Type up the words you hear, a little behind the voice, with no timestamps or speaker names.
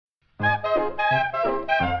Who's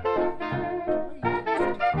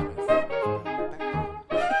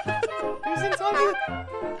in time?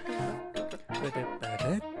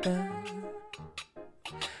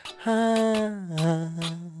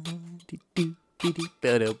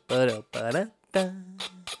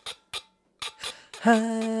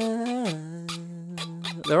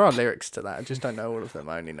 There are lyrics to that. I just don't know all of them.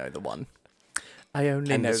 I only know the one. I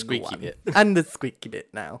only know the squeaky one. bit. And the squeaky bit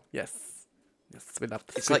now. Yes. Yes, we love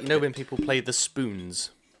the It's like, squeaky you know, bit. when people play the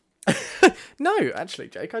spoons. No, actually,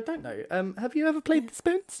 Jake, I don't know. Have you ever played the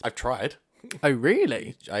spoons? I've tried. Oh,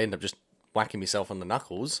 really? I end up just whacking myself on the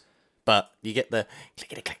knuckles. But you get the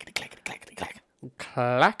clickety clackety clackety clackety clack.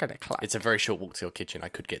 Clackety clack. It's a very short walk to your kitchen. I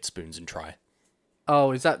could get spoons and try.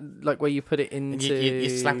 Oh, is that like where you put it And into... you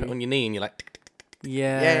slap it on your knee and you're like... tick, tick, tick, tick.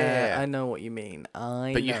 Yeah, Yeah. I know what you mean.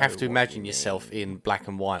 But you have to imagine yourself in black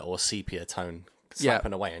and white or sepia tone,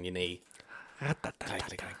 slapping away on your knee. Click, click,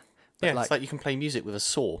 click. Yeah, like- it's like you can play music with a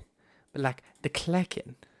saw. But like the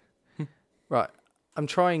clacking. Right. I'm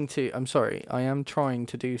trying to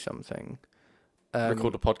do something.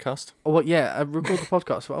 Record a podcast. Oh, well, yeah, I record the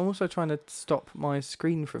podcast, but I'm also trying to stop my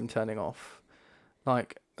screen from turning off.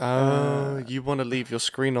 Like, You want to leave your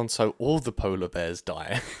screen on so all the polar bears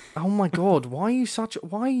die. oh my god, why are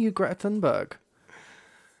you Greta Thunberg?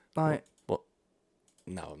 Like, What?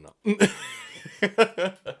 No, I'm not.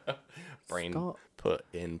 Brain Stop. put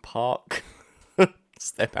in park.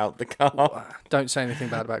 Step out the car. Don't say anything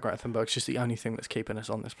bad about Greta Thunberg. She's the only thing that's keeping us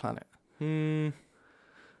on this planet.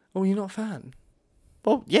 Oh, you're not a fan?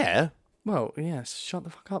 Well, yeah. Well, yes, shut the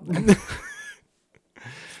fuck up then.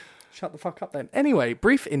 Shut the fuck up then. Anyway,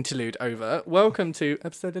 brief interlude over. Welcome to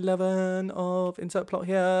episode 11 of Insert Plot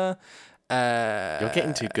here. You're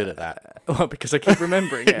getting too good at that. Well, because I keep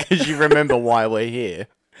remembering it. Because you remember why we're here.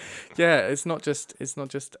 Yeah, it's not just.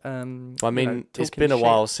 I mean, it's been a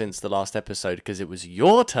while since the last episode because it was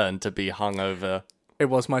your turn to be hungover. It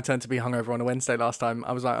was my turn to be hungover on a Wednesday last time.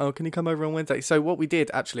 I was like, "Oh, can you come over on Wednesday?" So what we did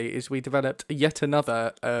actually is we developed yet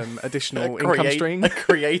another additional income stream. A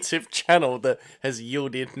creative channel that has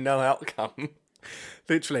yielded no outcome.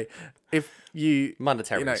 Literally, if you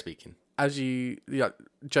Monetarily speaking. as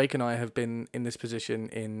Jake and I have been in this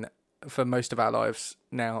position for most of our lives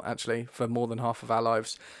now, actually, for more than half of our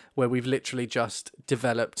lives, where we've literally just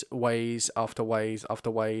developed ways after ways after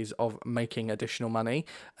ways of making additional money,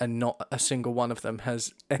 and not a single one of them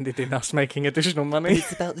has ended in us making additional money.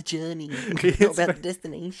 It's about the journey, It's not about the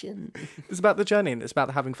destination. It's about the journey and it's about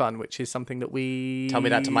having fun, which is something that we... Tell me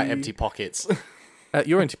that to my empty pockets.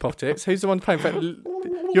 Your empty pockets? Who's the one paying for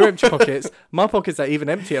your empty pockets? My pockets are even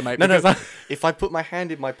emptier, mate. No. because If I put my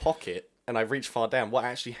hand in my pocket and I reach far down, what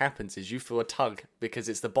actually happens is you feel a tug because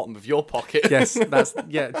it's the bottom of your pocket. Yes, do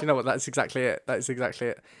you know what? That's exactly it. That is exactly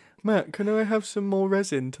it. Matt, can I have some more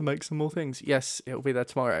resin to make some more things? Yes, it'll be there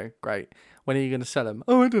tomorrow. Great. When are you going to sell them?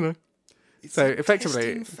 Oh, I don't know. It's So a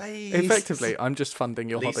effectively, testing phase. I'm just funding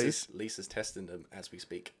your hobbies. Lisa's testing them as we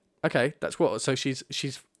speak. Okay, that's what. So she's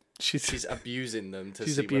She's abusing them to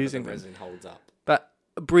She's see abusing whether them. the resin holds up. But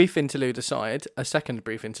a brief interlude aside, a second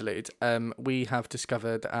brief interlude, we have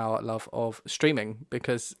discovered our love of streaming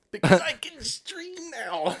because I can stream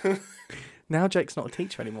now. now Jake's not a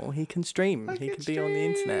teacher anymore. He can stream. He can be on the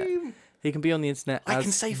internet. He can be on the internet I as...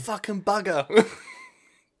 can say fucking bugger.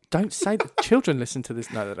 Don't say that. Children listen to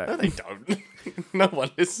this. No, they don't. No, they don't. No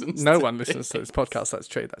one listens. No one listens to this podcast. That's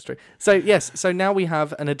true. That's true. So yes. So now we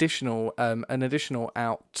have an additional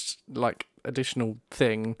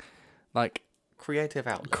thing, like Creative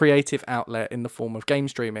outlet. creative outlet in the form of game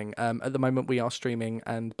streaming. At the moment, we are streaming,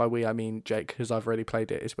 and by we I mean Jake, because I've already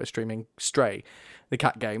played it. Is we're streaming Stray, the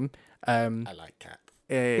cat game. I like cats.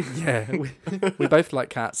 Yeah, we both like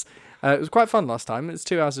cats. It was quite fun last time. It's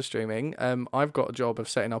 2 hours of streaming. I've got a job of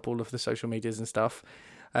setting up all of the social medias and stuff,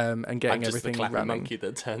 and getting I'm just everything the clapping running. monkey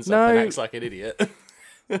that turns No. up and acts like an idiot.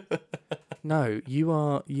 No, you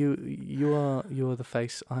are the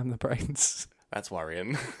face. I'm the brains. That's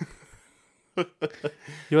worrying.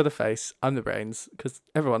 You're the face. I'm the brains. Because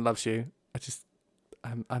everyone loves you.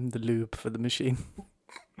 I'm the lube for the machine.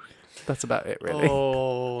 That's about it, really.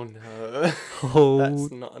 Oh no. Oh,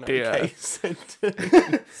 That's not an dear. okay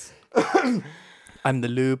sentence. I'm the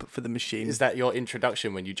lube for the machine. Is that your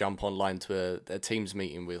introduction when you jump online to a Teams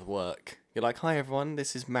meeting with work? You're like, "Hi everyone,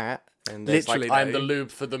 this is Matt," and there's Literally, like, "I'm though. the lube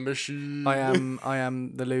for the machine." I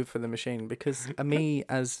am the lube for the machine because me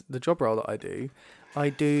as the job role that I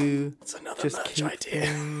do It's another just merch keep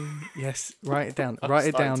idea. yes, write it down. I'm Write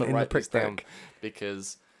it starting down to in the write prick this down book.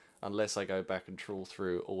 because unless I go back and trawl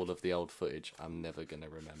through all of the old footage, I'm never gonna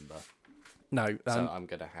remember. No, So I'm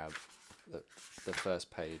gonna have the first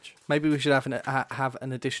page Maybe we should have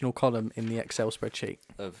an additional column in the Excel spreadsheet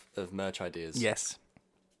of merch ideas. Yes.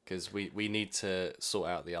 Because we need to sort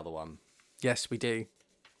out the other one. Yes, we do.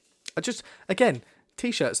 Again,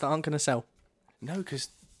 T-shirts that aren't going to sell. No, because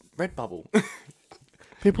Redbubble.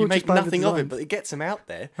 People you make just buy nothing the of it, designs. but it gets them out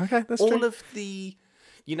there. Okay, that's all true. of the,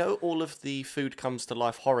 all of the food comes to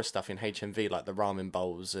life horror stuff in HMV, like the ramen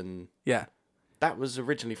bowls, and Yeah. that was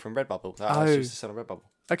originally from Redbubble. I used to sell on Redbubble.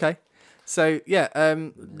 Okay. So, yeah,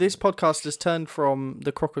 this podcast has turned from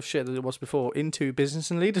the crock of shit that it was before into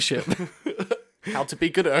business and leadership. How to be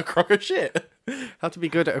good at a crock of shit. How to be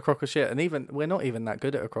good at a crock of shit. And we're not even that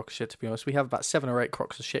good at a crock of shit, to be honest. We have about 7 or 8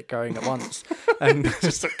 crocks of shit going at once. And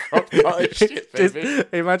Just a crock of shit, baby.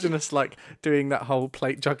 just imagine us like doing that whole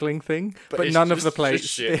plate juggling thing, but it's none of just- the plates.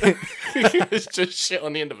 just shit. It's just shit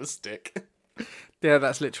on the end of a stick. Yeah,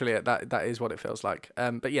 that's literally it. That is what it feels like.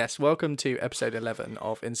 But yes, welcome to episode 11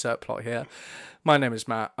 of Insert Plot here. My name is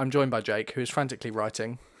Matt. I'm joined by Jake, who is frantically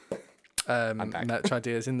writing merch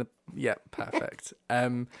ideas in the... Yeah, perfect.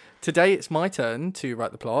 Today it's my turn to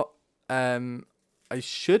write the plot. It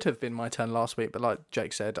should have been my turn last week, but like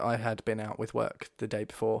Jake said, I had been out with work the day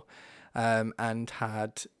before and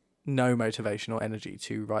had no motivation or energy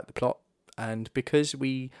to write the plot. And because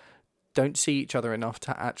we don't see each other enough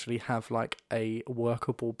to actually have like a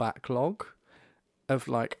workable backlog of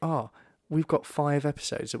like, we've got 5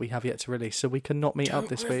 episodes that we have yet to release, so we cannot meet up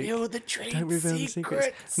this week. Don't reveal the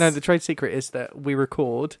secrets. No, the trade secret is that we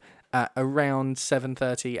record at around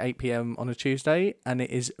 7:30, 8 p.m. on a Tuesday, and it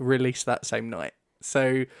is released that same night.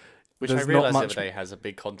 So, Which I realised the other day has a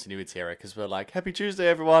big continuity error, because we're like, Happy Tuesday,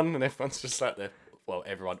 everyone, and everyone's just like,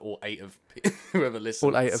 everyone, all 8 of whoever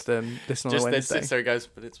listens. All 8 of them listen on just a then Wednesday. sits there and goes,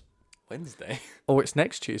 but it's Wednesday. Or it's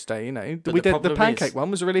next Tuesday, But we the did the problem Pancake is-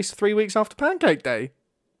 one was released 3 weeks after Pancake Day.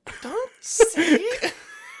 Don't say it.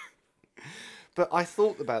 But I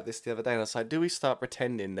thought about this the other day, and I was like, do we start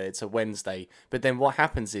pretending that it's a Wednesday? But then what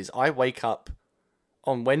happens is I wake up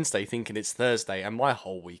on Wednesday thinking it's Thursday, and my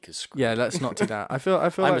whole week is screwed. Yeah, let's not do that. I feel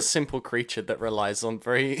I'm like a simple creature that relies on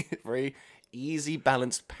very, very easy,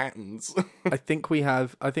 balanced patterns. I think we've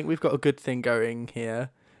got a good thing going here.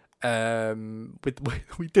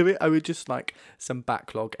 We do it. I would just like some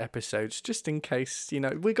backlog episodes, just in case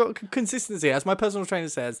we got consistency. As my personal trainer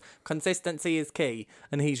says, consistency is key,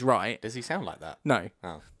 and he's right. Does he sound like that? No,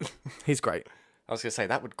 Oh. he's great. I was going to say,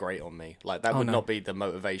 that would grate on me. Like, that would no. not be the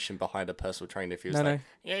motivation behind a personal trainer if he was No, like,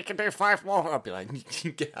 yeah, you can do 5 more. I'd be like,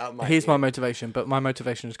 you get out of my Here's ear. my motivation, but my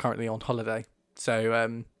motivation is currently on holiday,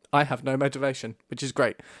 so I have no motivation, which is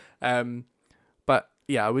great. But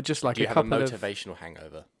yeah, I would just like Do you a have a couple of motivational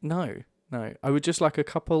hangover? No. I would just like a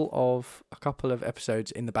couple of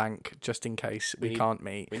episodes in the bank just in case we can't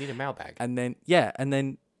meet. We need a mailbag. And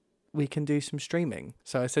then we can do some streaming.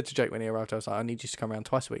 So I said to Jake when he arrived, I was like, I need you to come around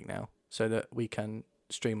twice a week now so that we can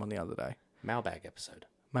stream on the other day. Mailbag episode.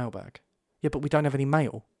 Mailbag. Yeah, but we don't have any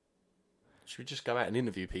mail. Should we just go out and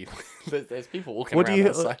interview people? There's people walking around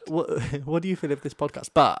outside. What do you feel of this podcast?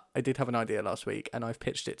 But I did have an idea last week, and I've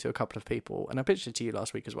pitched it to a couple of people, and I pitched it to you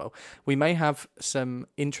last week as well. We may have some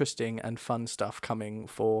interesting and fun stuff coming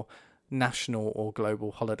for national or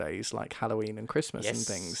global holidays like Halloween and Christmas and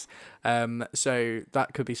things. So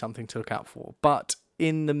that could be something to look out for. But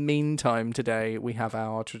in the meantime, today we have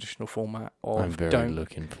our traditional format of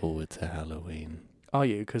looking forward to Halloween. Are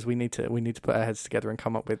you? Because we need to put our heads together and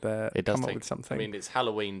come up with with something. I mean, it's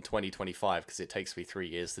Halloween 2025 because it takes me 3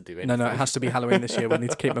 years to do anything. No, it has to be Halloween this year. We need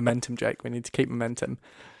to keep momentum, Jake. We need to keep momentum.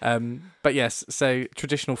 But yes, so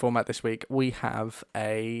traditional format this week. We have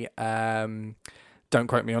a don't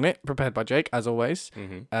quote me on it, prepared by Jake, as always.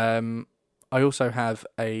 Mm-hmm. I also have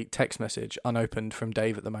a text message unopened from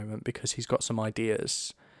Dave at the moment because he's got some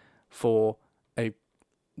ideas for a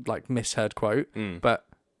misheard quote, but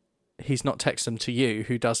he's not texted them to you,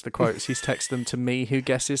 who does the quotes. He's texted them to me, who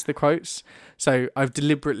guesses the quotes. So I've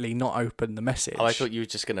deliberately not opened the message. Oh, I thought you were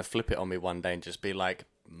just going to flip it on me one day and just be like,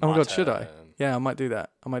 oh my God, should I? Yeah, I might do that.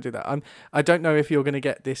 I don't know if you're going to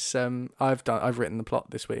get this. I've written the plot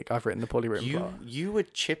this week. I've written the poorly written plot. You were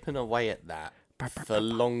chipping away at that for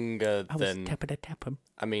longer than... tapping.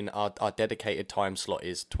 I mean, our dedicated time slot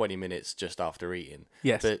is 20 minutes just after eating.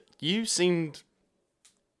 Yes. But you seemed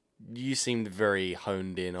very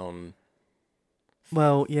honed in on...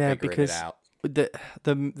 Well, yeah, figuring because it out.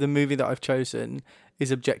 the movie that I've chosen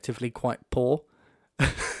is objectively quite poor.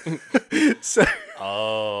 So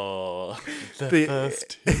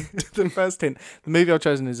the first hint. The movie I've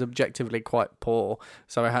chosen is objectively quite poor,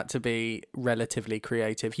 so I had to be relatively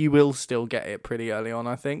creative. You will still get it pretty early on,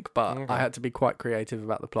 I think, but I had to be quite creative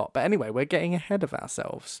about the plot. But anyway, we're getting ahead of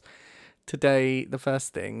ourselves. Today, the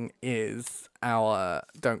first thing is our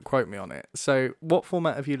don't quote me on it. So, what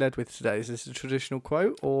format have you led with today? Is this a traditional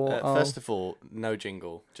quote or First of all, no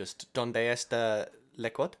jingle. Just donde está le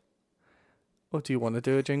quote? or do you want to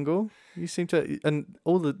do a jingle? You seem to, and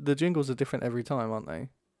all the jingles are different every time, aren't they?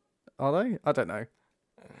 Are they? I don't know.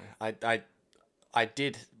 I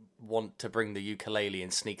did want to bring the ukulele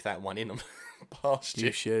and sneak that one in on past You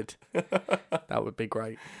you. should. That would be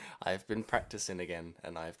great. I've been practicing again,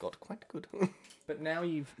 and I've got quite good. But now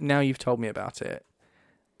you've told me about it.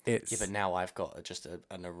 It's Yeah, but now I've got just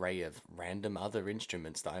an array of random other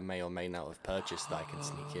instruments that I may or may not have purchased that I can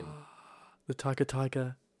sneak in. the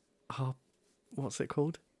Tiger harp. What's it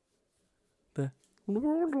called? The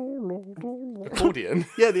Accordion?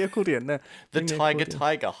 yeah, the accordion. The Bring Tiger accordion.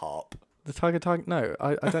 Tiger harp. The Tiger. No,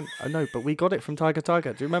 I don't. I know, but we got it from Tiger. Do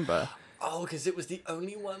you remember? Oh, because it was the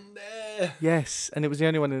only one there. Yes, and it was the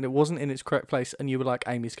only one, and it wasn't in its correct place. And you were like,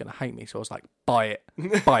 "Amy's gonna hate me," so I was like, "Buy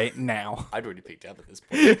it now." I'd already picked it up at this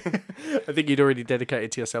point. I think you'd already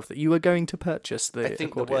dedicated to yourself that you were going to purchase the. I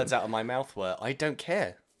think accordion. the words out of my mouth were, I don't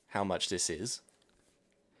care how much this is.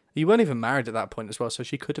 You weren't even married at that point as well, so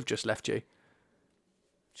she could have just left you.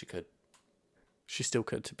 She could. She still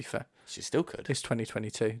could, to be fair. She still could. It's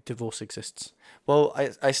 2022. Divorce exists. Well,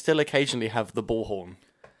 I still occasionally have the bullhorn.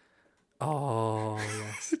 Oh,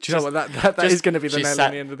 yes. Do you know what? That is going to be the nail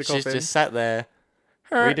in the end of the coffin. She's just sat there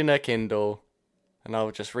reading her Kindle, and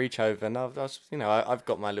I'll just reach over and I've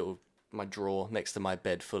got my drawer next to my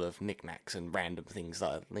bed full of knickknacks and random things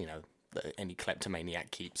that that any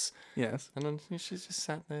kleptomaniac keeps. Yes. And then she's just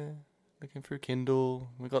sat there looking through Kindle.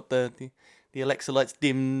 We got the Alexa lights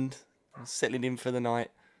dimmed, settling in for the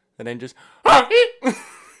night, and then just.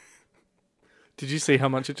 Did you see how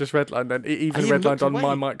much it just redlined then? It even even redlined looked on away.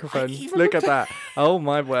 my I microphone. even Look looked at that. Oh,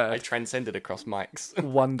 my I word. transcended across mics.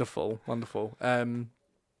 Wonderful.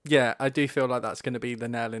 Yeah, I do feel like that's going to be the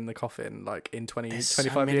nail in the coffin, like in 20, There's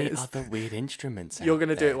 25 so many years. other weird instruments. You're going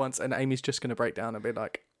to do it once, and Amy's just going to break down and be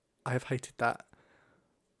like, I have hated that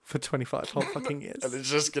for 25 whole fucking years. and it's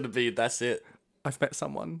just going to be that's it. I've met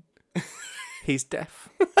someone. He's deaf.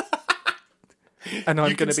 And I'm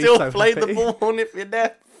You going can to be still so play happy. the bullhorn if you're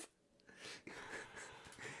deaf.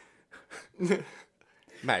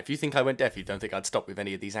 Matt, if you think I went deaf, you don't think I'd stop with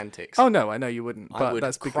any of these antics. Oh, no, I know you wouldn't. But I would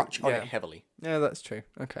that's crutch on yeah. it heavily. Yeah, that's true.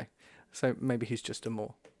 Okay. So maybe he's just a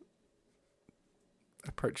more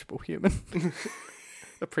approachable human.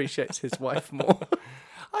 Appreciates his wife more.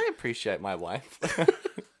 I appreciate my wife.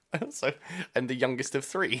 Also, and the youngest of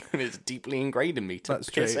three, and it's deeply ingrained in me to That's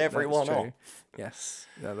piss true. everyone That's off. true. Yes.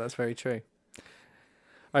 Yeah, that's very true.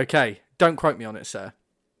 Okay. Don't quote me on it, sir.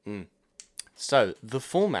 So, the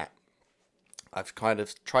format, I've kind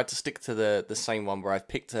of tried to stick to the same one where I've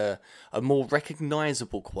picked a more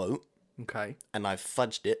recognisable quote, Okay. and I've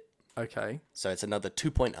fudged it, Okay. so it's another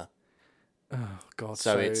 2-pointer. Oh, God.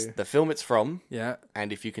 So it's the film it's from, Yeah.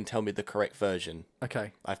 and if you can tell me the correct version.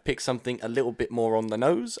 Okay. I've picked something a little bit more on the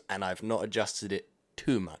nose, and I've not adjusted it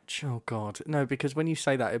too much. Oh, God. No, because when you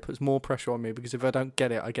say that, it puts more pressure on me because if I don't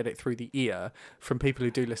get it, I get it through the ear from people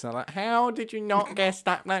who do listen. I'm like, how did you not guess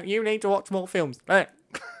that? No, you need to watch more films.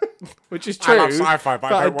 Which is true. I love sci-fi,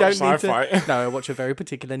 but I don't watch sci-fi. Need to... No, I watch a very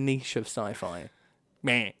particular niche of sci-fi.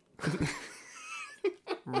 Meh.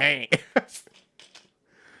 Meh.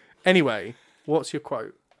 Anyway, what's your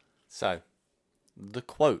quote? So, the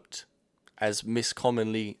quote, as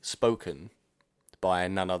miscommonly spoken by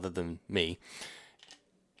none other than me,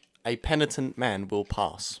 a penitent man will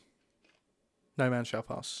pass. No man shall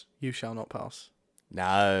pass. You shall not pass.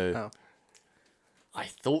 No. Oh. I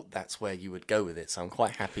thought that's where you would go with it, so I'm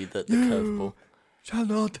quite happy that the curveball... Shall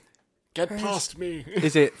not. Get past me!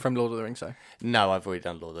 Is it from Lord of the Rings, though? No, I've already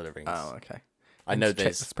done Lord of the Rings. Oh, okay. I know Check the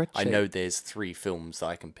there's spreadsheet. 3 films that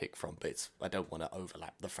I can pick from, but I don't want to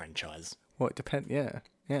overlap the franchise. Well, it depends. Yeah,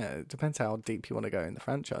 it depends how deep you want to go in the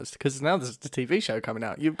franchise. Because now there's the TV show coming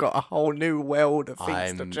out. You've got a whole new world of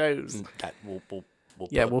things to choose. That we'll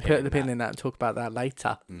We'll put the pin in that and talk about that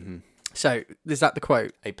later. Mm-hmm. So, is that the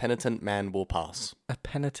quote? A penitent man will pass. A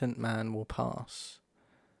penitent man will pass.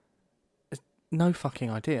 No fucking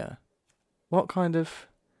idea. What kind of?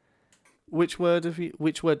 Which word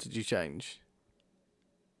did you change?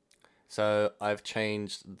 So I've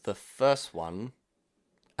changed the first one.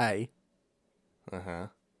 A.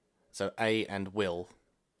 So A and will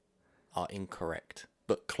are incorrect,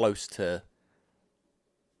 but close to.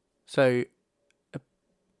 So, a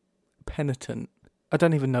penitent. I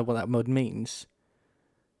don't even know what that word means.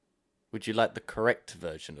 Would you like the correct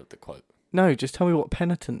version of the quote? No, just tell me what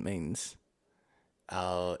penitent means.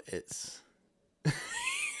 Oh, it's.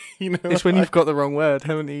 You know, It's when you've got the wrong word,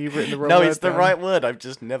 haven't you? You've written the wrong no, word. it's the down. right word. I've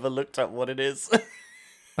just never looked up what it is.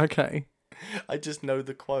 Okay. I just know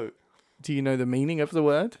the quote. Do you know the meaning of the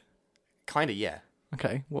word? Kinda, yeah.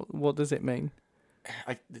 Okay. What does it mean?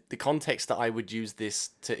 The context that I would use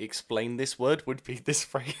this to explain this word would be this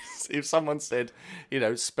phrase. If someone said,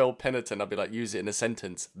 spell penitent, I'd be like, use it in a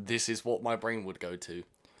sentence. This is what my brain would go to.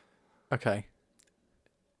 Okay.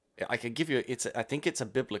 I could give you. I think it's a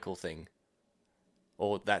biblical thing,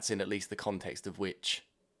 or that's in at least the context of which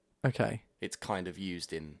Okay. it's kind of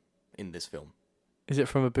used in this film. Is it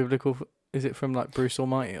from a biblical? Is it from like Bruce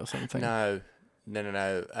Almighty or something? No.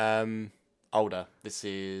 Older. This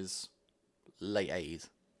is late 80s,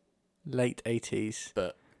 Late 80s.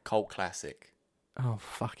 but cult classic. Oh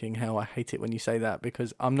fucking hell! I hate it when you say that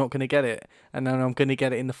because I'm not gonna get it, and then I'm gonna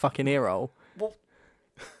get it in the fucking ear hole. What?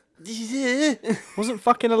 Wasn't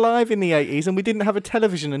fucking alive in the 80s, and we didn't have a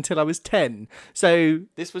television until I was 10. So.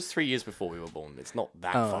 This was 3 years before we were born. It's not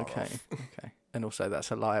that Oh, far okay. off. Okay. And also,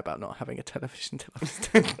 that's a lie about not having a television until I was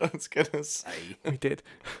 10. I was gonna say. We did.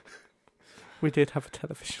 We did have a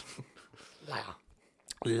television. Liar.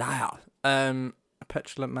 Liar. A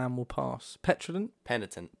petulant man will pass. Petulant?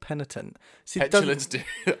 Penitent. Penitent. See, Petulance.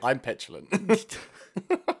 I'm petulant.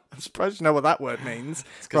 I'm surprised you know what that word means.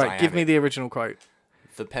 'cause I Right, give am me it. the original quote.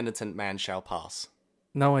 The penitent man shall pass.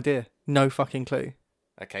 No idea. No fucking clue.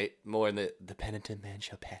 Okay, more in the penitent man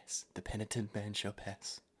shall pass. The penitent man shall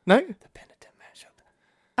pass. No? The penitent man shall pass.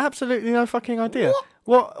 Absolutely no fucking idea.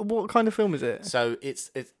 What kind of film is it? So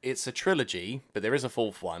it's a trilogy, but there is a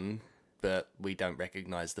fourth one, but we don't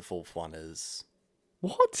recognise the fourth one as...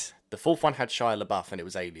 What? The fourth one had Shia LaBeouf and it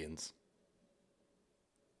was Aliens.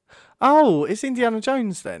 Oh, it's Indiana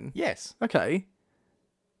Jones then. Yes. Okay.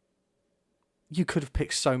 You could have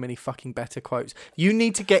picked so many fucking better quotes. You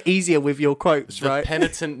need to get easier with your quotes, The right?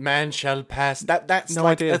 penitent man shall pass. That's No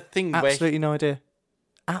like idea. a thing Absolutely no idea.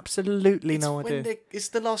 Absolutely where... no idea. It's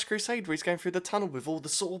the Last Crusade where he's going through the tunnel with all the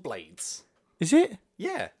saw blades. Is it?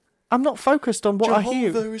 Yeah. I'm not focused on what I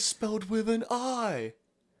hear. Jehovah is spelled with an I.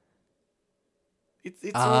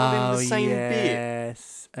 It's all in the same bit.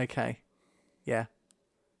 Yes. Okay. Yeah.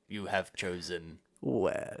 You have chosen.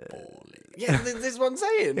 Well. Yeah, this is what I'm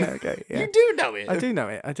saying. Yeah, okay. Yeah. You do know it. I do know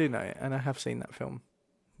it. I do know it. And I have seen that film,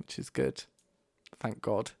 which is good. Thank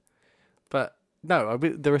God. But no,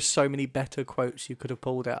 there are so many better quotes you could have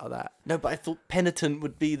pulled out of that. No, but I thought penitent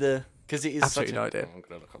would be the... Because it is Absolutely such no a... idea. Oh, I'm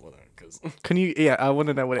going to look up what that because Can you... Yeah, I want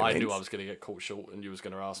to know what it I means. knew I was going to get caught short and you was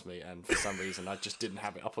going to ask me, and for some reason I just didn't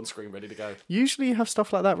have it up on screen ready to go. Usually you have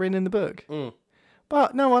stuff like that written in the book. Mm.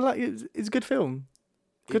 But no, I like it. It's a good film.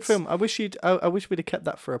 Good It's- film. I wish we'd have kept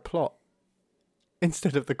that for a plot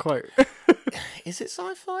instead of the quote. Is it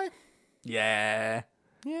sci-fi? Yeah.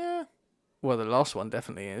 Yeah. Well, the last one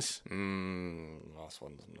definitely is. Last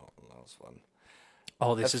one's not the last one.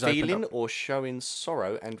 Oh, this A is opened feeling up. or showing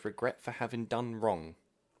sorrow and regret for having done wrong.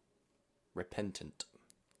 Repentant.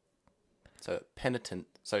 So penitent.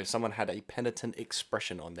 So if someone had a penitent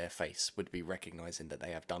expression on their face, would be recognising that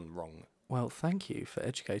they have done wrong. Well, thank you for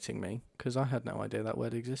educating me, because I had no idea that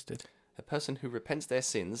word existed. A person who repents their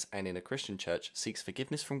sins and in a Christian church seeks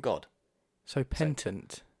forgiveness from God. So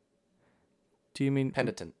penitent. Do you mean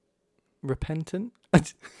Penitent. repentant?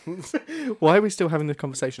 Why are we still having the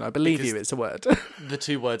conversation? I believe Because- you. It's a word. The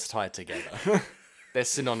two words tied together. They're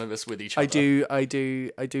synonymous with each other. I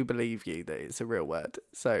do believe you that it's a real word.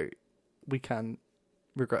 So we can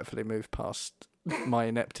regretfully move past my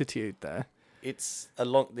ineptitude there. It's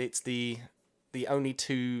the only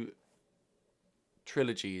two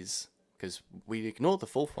trilogies, because we ignored the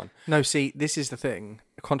fourth one. No, see, this is the thing.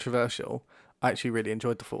 Controversial. I actually really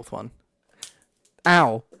enjoyed the fourth one.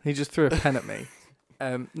 Ow! He just threw a pen at me.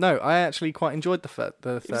 No, I actually quite enjoyed the third.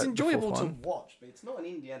 It was enjoyable the fourth to one. watch, but it's not an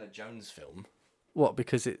Indiana Jones film. What?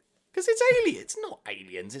 Because it. Because it's alien. It's not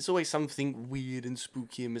aliens. It's always something weird and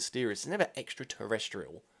spooky and mysterious. It's never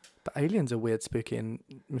extraterrestrial. But aliens are weird, spooky, and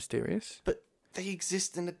mysterious. But they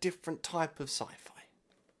exist in a different type of sci-fi.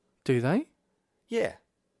 Do they? Yeah.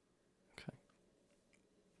 Okay.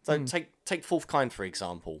 So take Fourth Kind, for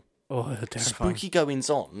example. Oh, they're terrifying. Spooky goings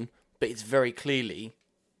on, but it's very clearly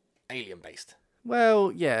alien-based.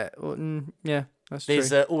 Well, yeah. Yeah, that's true.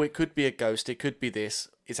 There's it could be a ghost. It could be this.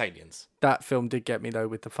 It's aliens. That film did get me, though,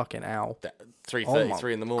 with the fucking owl.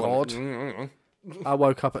 3:33 in the morning. God. Mm-mm. I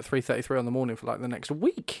woke up at 3:33 in the morning for, like, the next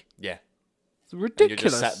week. Yeah. It's And ridiculous. you're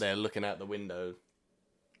just sat there looking out the window.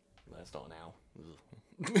 That's not an owl.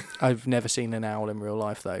 I've never seen an owl in real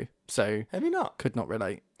life, though, so Have you not? could not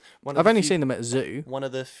relate. One of I've the only few- seen them at a zoo. One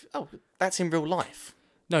of the... that's in real life.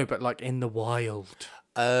 No, but, like, in the wild.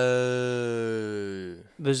 Oh.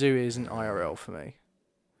 The zoo isn't IRL for me.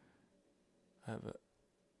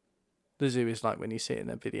 The zoo is like when you see it in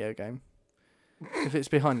a video game. If it's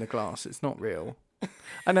behind the glass, it's not real.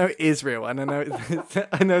 I know it is real, and I know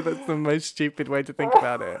I know that's the most stupid way to think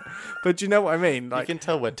about it. But do you know what I mean? You Like, can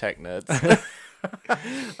tell we're tech nerds.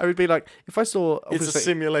 I would be like, if I saw, It's a obviously,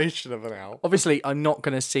 simulation of an owl. obviously, I'm not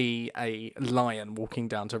going to see a lion walking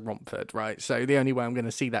down to Romford, right? So the only way I'm going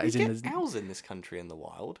to see that is You in get the. owls in this country in the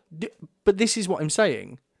wild. But this is what I'm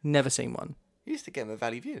saying. Never seen one. You used to get them at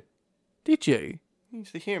Valley View. Did you? You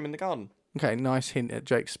used to hear them in the garden. Okay, nice hint at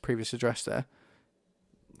Jake's previous address there.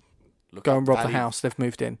 Look Go up and rob Valley- the house. They've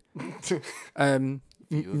moved in. View of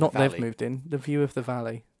Not the they've valley. moved in. The view of the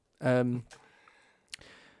valley.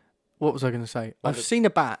 What was I going to say? Well, I've seen a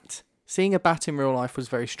bat. Seeing a bat in real life was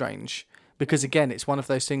very strange because again, it's one of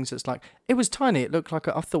those things that's like it was tiny. It looked like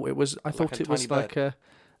I thought it was. I thought a it was tiny like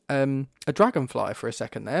a dragonfly for a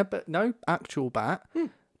second there, but no, actual bat.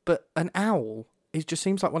 But an owl. It just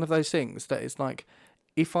seems like one of those things that is like,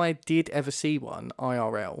 if I did ever see one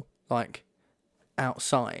IRL, like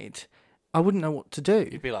outside, I wouldn't know what to do.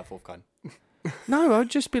 You'd be like fourth kind. No, I'd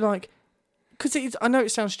just be like, because I know it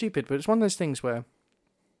sounds stupid, but it's one of those things where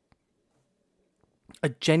I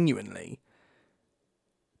genuinely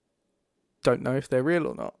don't know if they're real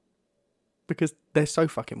or not because they're so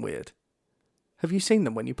fucking weird. Have you seen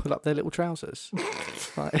them when you pull up their little trousers?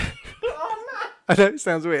 Like, I know it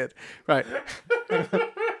sounds weird. Right.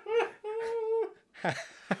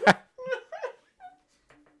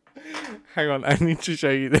 Hang on, I need to show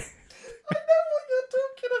you this. I know what you're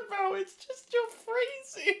talking about. It's just your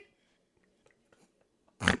phrasing.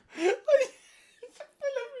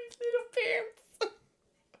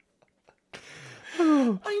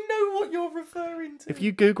 I know what you're referring to. If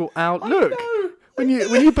you Google owl, I look know. when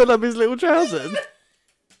you pull up his little trousers.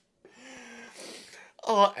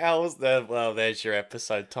 Oh, owls there. Well, there's your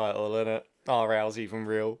episode title, isn't it? Are owls even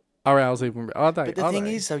real? Are owls even? Are they? But the Are thing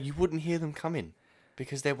they? is, though, you wouldn't hear them coming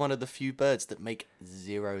because they're one of the few birds that make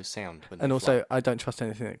zero sound. When And they also, I don't trust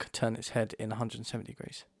anything that could turn its head in 170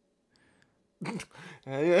 degrees.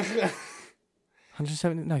 fly.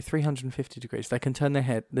 170? No, 350 degrees. They can turn their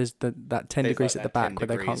head. There's that 10 degrees at the back where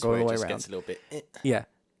they can't go all the way It around. gets a little bit. Yeah,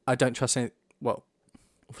 I don't trust any. Well,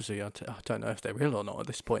 obviously, I don't know if they're real or not at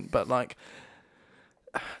this point, but like,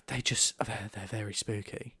 they're very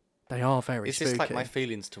spooky. They are very It's spooky. just like my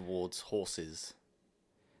feelings towards horses.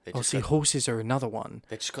 They Oh, just see, got, horses are another one.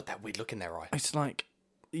 they just got that weird look in their eye. It's like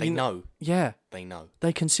They know. Yeah, They know.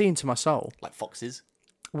 they can see into my soul. Like foxes.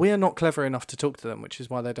 We are not clever enough to talk to them, which is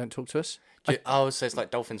why they don't talk to us. Oh, so it's like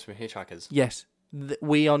dolphins from Hitchhikers. Yes,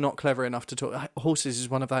 we are not clever enough to talk. Horses is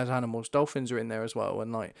one of those animals. Dolphins are in there as well,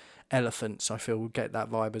 and like elephants, I feel would get that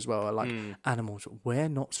vibe as well. Are like animals. We're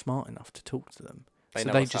not smart enough to talk to them, They so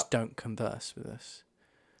know they what's just up. don't converse with us.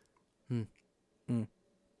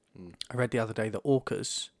 I read the other day that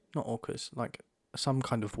not orcas, like some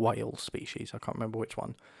kind of whale species. I can't remember which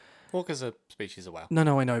one. Orcas are species of whale.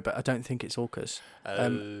 No, I know, but I don't think it's orcas.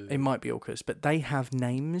 Oh. It might be orcas, but they have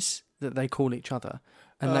names that they call each other,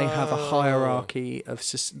 and they have a hierarchy of.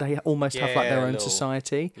 They almost have like Yeah, their own little-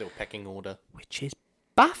 society, Little pecking order. which is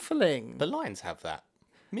baffling. The lions have that.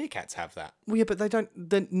 Meerkats have that. Well, yeah, but they don't.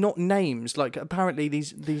 They're not names. Like apparently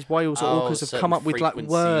these whales or Oh, orcas have certain come up with like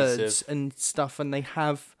frequencies words of- and stuff, and they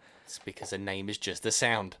have It's because a name is just a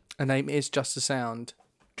sound. a name is just a sound.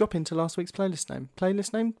 Drop into last week's playlist name,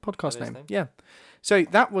 podcast name. name? Yeah. So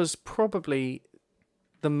that was probably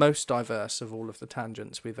the most diverse of all of the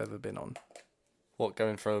tangents we've ever been on. What,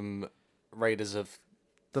 going from Raiders of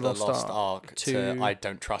The the Lost Lost Ark Ark to- to I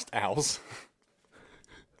don't trust owls.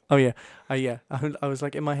 Oh yeah, I was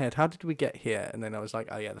like in my head, how did we get here? And then I was like,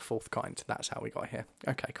 oh yeah, the fourth kind. That's how we got here.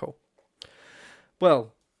 Okay, cool.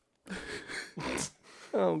 Well,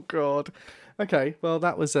 oh god. Okay, well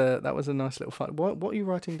that was a nice little fun. What are you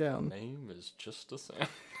writing down? Name is just a sound.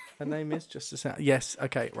 Her name is just a sound. Yes.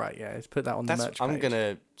 Okay. Right. Yeah. Let's put that on the merch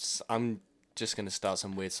page. I'm just gonna start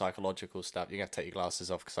some weird psychological stuff. You're gonna have to take your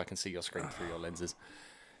glasses off because I can see your screen through your lenses.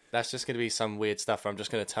 That's just gonna be some weird stuff where I'm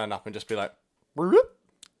just gonna turn up and just be like, "Whoop,"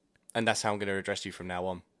 and that's how I'm gonna address you from now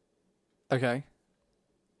on, Okay.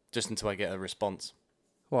 just until I get a response.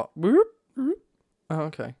 What? Whoop, whoop. Oh,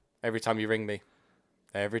 okay. Every time you ring me,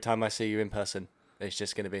 every time I see you in person, it's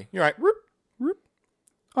just gonna be, "You're right." Whoop, whoop.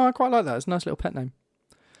 Oh, I quite like that. It's a nice little pet name.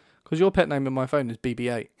 Because your pet name on my phone is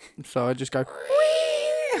BB-8, so I just go.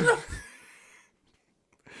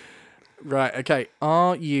 Right. Okay.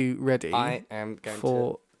 Are you ready? I am going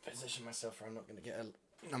for to position myself where I'm not going to get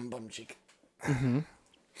a numb bum cheek.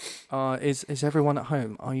 is everyone at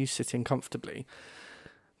home? Are you sitting comfortably?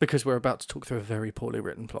 Because we're about to talk through a very poorly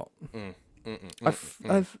written plot.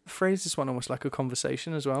 I've phrased this one almost like a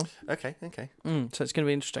conversation as well. Okay. So it's going to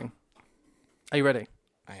be interesting. Are you ready?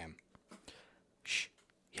 I am. Shh,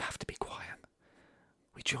 you have to be quiet.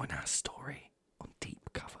 We join our story on deep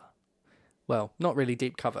cover. Well, not really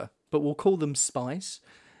deep cover, but we'll call them spies.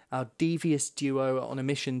 Our devious duo on a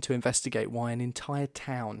mission to investigate why an entire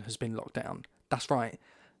town has been locked down. That's right.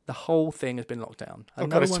 The whole thing has been locked down. Oh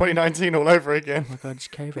God, it's 2019 all over again. Oh my God, it's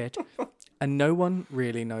COVID. And no one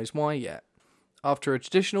really knows why yet. After a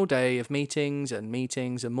traditional day of meetings and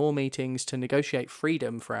more meetings to negotiate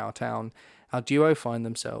freedom for our town, our duo find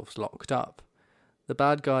themselves locked up. The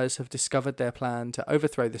bad guys have discovered their plan to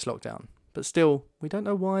overthrow this lockdown. But still, we don't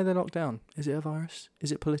know why they're locked down. Is it a virus?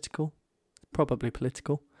 Is it political? Probably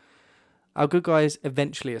political. Our good guys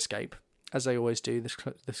eventually escape, as they always do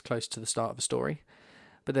this close to the start of a story.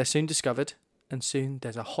 But they're soon discovered, and soon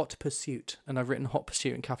there's a hot pursuit. And I've written hot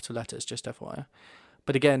pursuit in capital letters, just FYI.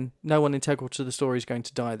 But again, no one integral to the story is going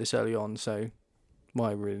to die this early on, so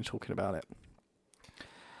why are we really talking about it?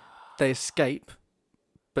 They escape,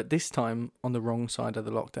 but this time on the wrong side of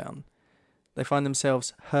the lockdown. They find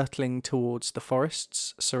themselves hurtling towards the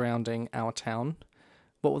forests surrounding our town.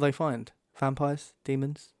 What will they find? Vampires?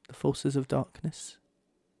 Demons? The forces of darkness?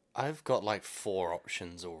 I've got like 4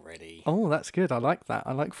 options already. Oh, that's good. I like that.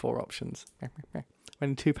 I like 4 options.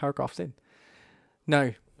 Only 2 paragraphs in.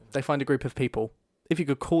 No, they find a group of people. If you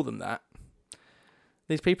could call them that.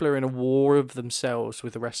 These people are in a war of themselves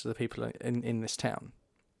with the rest of the people in this town.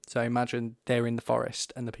 So imagine they're in the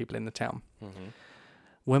forest and the people in the town. Mm-hmm.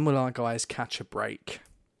 When will our guys catch a break?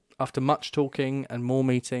 After much talking and more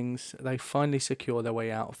meetings, they finally secure their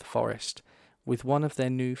way out of the forest with one of their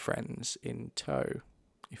new friends in tow,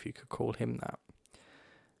 if you could call him that.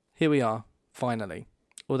 Here we are, finally.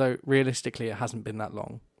 Although realistically it hasn't been that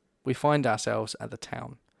long. We find ourselves at the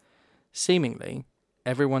town. Seemingly,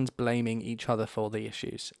 everyone's blaming each other for the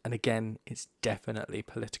issues. And again, it's definitely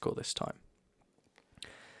political this time.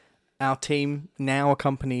 Our team, now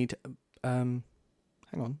accompanied... here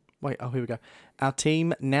we go. Our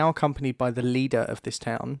team, now accompanied by the leader of this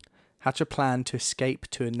town, hatch a plan to escape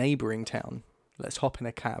to a neighbouring town. Let's hop in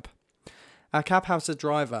a cab. Our cab has a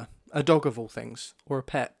driver, a dog of all things, or a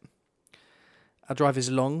pet. Our drive is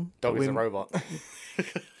long. Dog is a robot.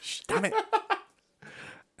 Damn it.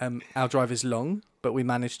 Our drive is long, but we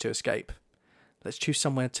managed to escape. Let's choose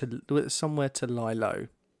somewhere to lie low.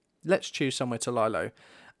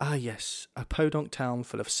 Ah, yes, a podunk town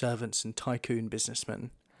full of servants and tycoon businessmen.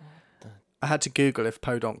 I had to Google if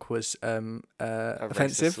podunk was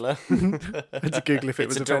offensive. I had to Google if it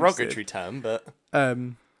was a derogatory term, but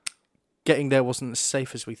getting there wasn't as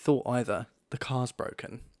safe as we thought either. The car's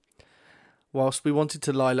broken. Whilst we wanted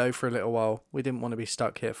to lie low for a little while, we didn't want to be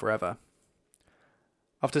stuck here forever.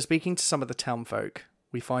 After speaking to some of the town folk,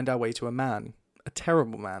 we find our way to a man, a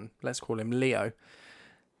terrible man, let's call him Leo,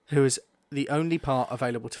 who is the only part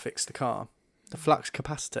available to fix the car. The flux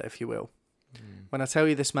capacitor, if you will. When I tell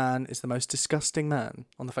you this man is the most disgusting man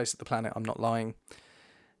on the face of the planet, I'm not lying.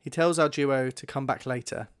 He tells our duo to come back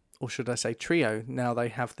later, or should I say trio, now they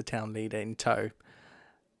have the town leader in tow.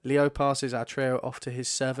 Leo passes our trio off to his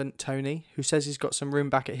servant, Tony, who says he's got some room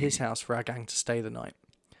back at his house for our gang to stay the night.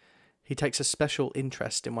 He takes a special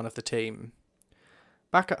interest in one of the team.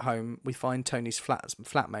 Back at home, we find Tony's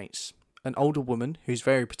flatmates, an older woman who's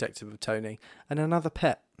very protective of Tony, and another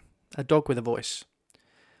pet, a dog with a voice.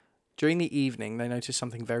 During the evening, they notice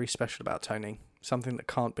something very special about Tony, something that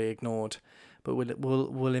can't be ignored, but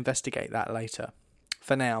we'll investigate that later.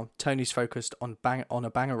 For now, Tony's focused on a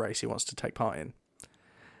banger race he wants to take part in.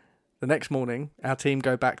 The next morning, our team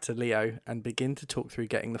go back to Leo and begin to talk through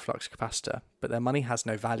getting the flux capacitor, but their money has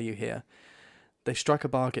no value here. They strike a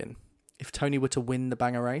bargain. If Tony were to win the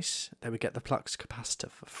banger race, they would get the flux capacitor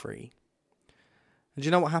for free. And do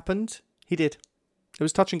you know what happened? He did. It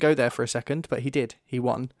was touch and go there for a second, but he did. He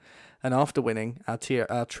won. And after winning, our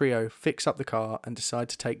trio fix up the car and decide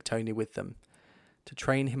to take Tony with them, to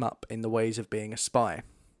train him up in the ways of being a spy.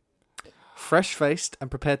 Fresh-faced and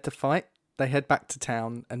prepared to fight, they head back to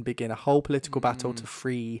town and begin a whole political battle to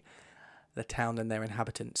free the town and their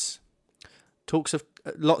inhabitants.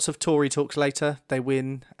 Lots of Tory talks later, they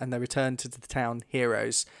win and they return to the town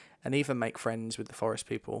heroes and even make friends with the forest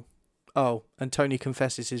people. Oh, and Tony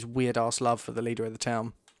confesses his weird-ass love for the leader of the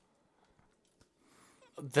town.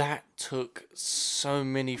 That took so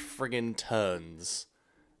many friggin' turns.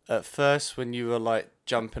 At first, when you were, like,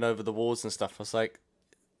 jumping over the walls and stuff, I was like,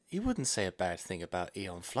 you wouldn't say a bad thing about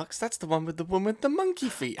Aeon Flux. That's the one with the woman with the monkey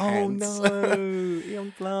feet hands. Oh, no.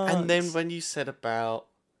 Aeon Flux. And then when you said about...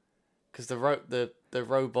 Because the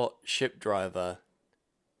robot ship driver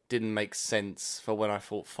didn't make sense for when I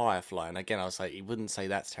thought Firefly. And again, I was like, you wouldn't say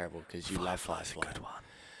that's terrible because you love Firefly. Good one.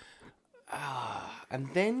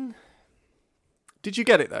 And then Did you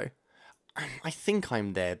get it though? I think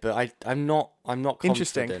I'm there, but I'm not confident.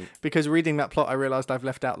 Interesting, because reading that plot, I realised I've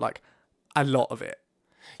left out like a lot of it.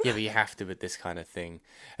 Yeah, but you have to with this kind of thing.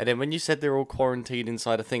 And then when you said they're all quarantined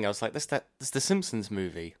inside a thing, I was like, that's the Simpsons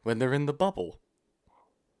movie when they're in the bubble.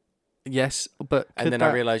 Yes, but And then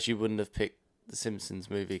I realised you wouldn't have picked the Simpsons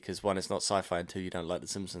movie because one, it's not sci-fi, and two, you don't like the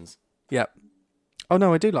Simpsons. Yep. Oh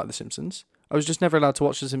no, I do like The Simpsons. I was just never allowed to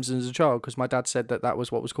watch The Simpsons as a child because my dad said that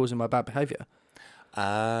was what was causing my bad behaviour.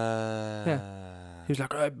 Yeah. He was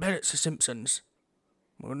like, I bet it's The Simpsons.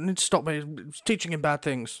 I need to stop me teaching him bad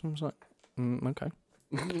things. I was like, okay.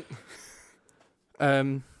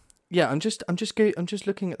 Yeah, I'm just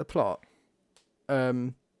looking at the plot.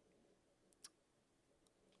 I'm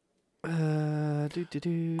gonna.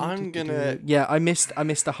 Yeah, I missed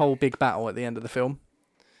the whole big battle at the end of the film.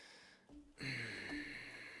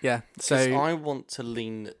 Yeah, so I want to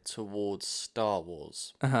lean towards Star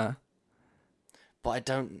Wars, but I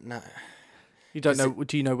don't know. You don't know?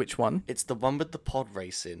 Do you know which one? It's the one with the pod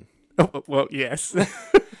racing. Oh, well, yes.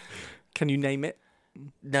 Can you name it?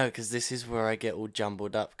 No, because this is where I get all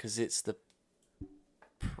jumbled up. Because it's the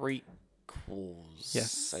prequels.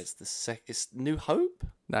 Yes. So it's It's New Hope.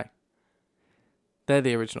 No. They're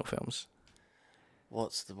the original films.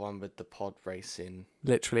 What's the one with the pod racing?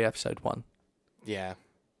 Literally episode 1. Yeah.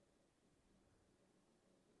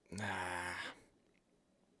 Nah.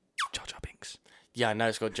 Jar Jar Binks. Yeah, I know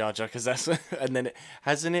it's got Jar Jar because that's and then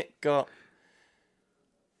hasn't it got?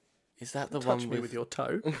 Is that the Touch one me with your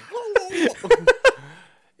toe.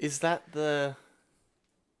 Is that the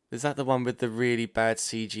one with the really bad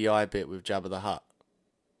CGI bit with Jabba the Hutt?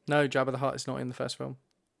 No, Jabba the Hutt is not in the first film.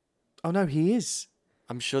 Oh no, he is.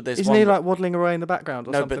 I'm sure there's Isn't one. he like waddling away in the background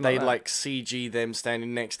or no, something but they like CG them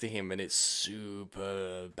standing next to him, and it's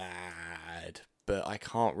super bad. But I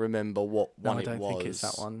can't remember what one it was. I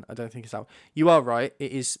don't think it's that one. You are right.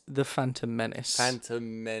 It is the Phantom Menace.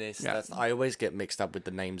 Phantom Menace. Yeah. I always get mixed up with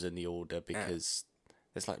the names in the order because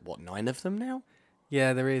there's like 9 of them now.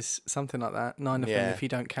 Yeah, there is something like that. 9 of them, Yeah. if you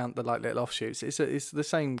don't count the like little offshoots. It's the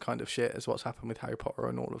same kind of shit as what's happened with Harry Potter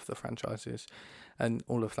and all of the franchises and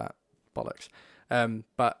all of that bollocks.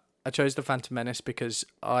 But I chose the Phantom Menace because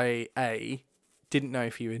I didn't know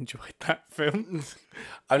if you enjoyed that film.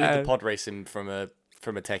 Only the pod racing from a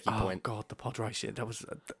techie point. Oh god, the pod racing. That was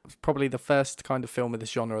probably the first kind of film of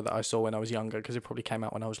this genre that I saw when I was younger, because it probably came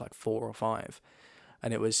out when I was like 4 or 5,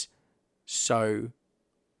 and it was so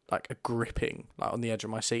like a gripping, like on the edge of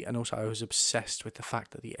my seat, and also I was obsessed with the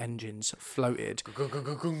fact that the engines floated.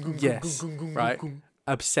 Yes, right.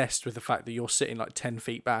 Obsessed with the fact that you're sitting like 10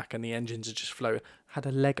 feet back and the engines are just floating. Had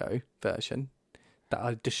a Lego version that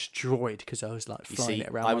I destroyed because I was like flying it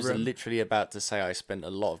around my room. I was literally about to say I spent a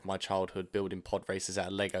lot of my childhood building pod races out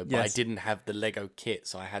of Lego, but I didn't have the Lego kit,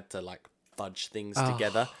 so I had to like fudge things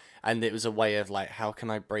together. And it was a way of like, how can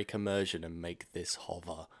I break immersion and make this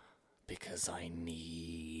hover? Because I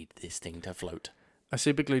need this thing to float. I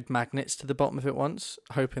super glued magnets to the bottom of it once,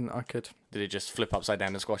 hoping I could. Did it just flip upside down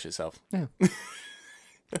and squash itself? Yeah.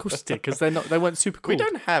 Of course it did, because they weren't super cool. We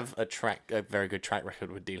don't have a very good track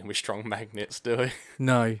record with dealing with strong magnets, do we?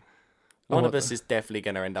 No. One of us is definitely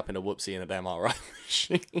going to end up in a whoopsie in a damn MRI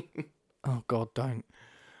machine. Oh God, don't.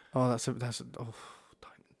 Oh, that's don't.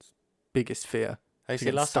 Biggest fear. Hey,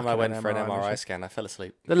 see, last time I went for an MRI scan, I fell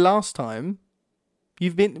asleep. The last time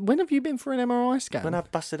when have you been for an MRI scan? When I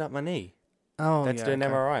busted up my knee. Oh, Had to do an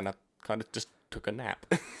MRI, and I kind of just took a nap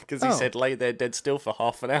because he said lay there dead still for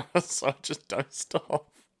half an hour, so I just dozed off.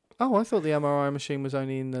 Oh, I thought the MRI machine was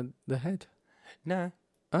only in the head. No.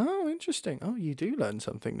 Oh, interesting. Oh, you do learn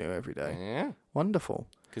something new every day. Yeah. Wonderful.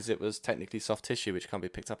 Because it was technically soft tissue, which can't be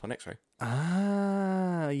picked up on X-ray.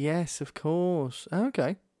 Ah, yes, of course.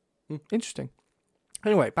 Okay. Interesting.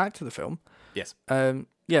 Anyway, back to the film. Yes.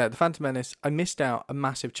 Yeah, The Phantom Menace. I missed out a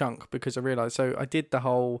massive chunk because I realised. So I did the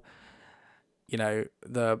whole,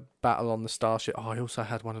 the battle on the starship. Oh, I also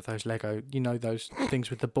had one of those Lego, those things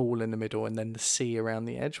with the ball in the middle and then the sea around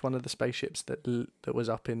the edge. One of the spaceships that was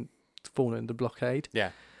up in fallen in the blockade.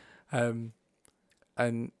 Yeah. And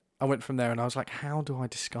I went from there and I was like, how do I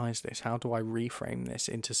disguise this? How do I reframe this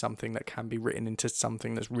into something that can be written into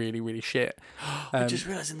something that's really, really shit? I just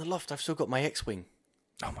realised in the loft I've still got my X-Wing.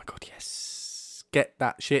 Oh my God, yes. Get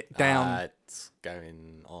that shit down. It's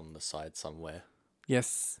going on the side somewhere.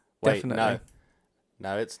 Yes, Wait, definitely.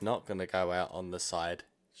 No, it's not going to go out on the side.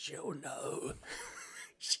 She'll know.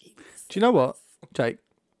 Do you know what, Jake?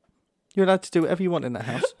 You're allowed to do whatever you want in that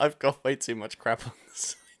house. I've got way too much crap on the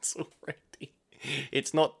sides already.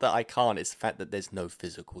 It's not that I can't, it's the fact that there's no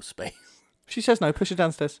physical space. She says no, push her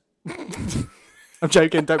downstairs. I'm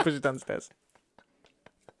joking, don't push her downstairs.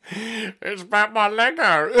 It's about my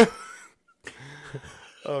Lego.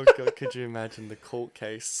 Oh god, could you imagine the court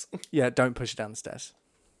case? Yeah, don't push her downstairs.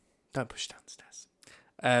 Don't push her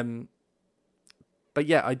downstairs. But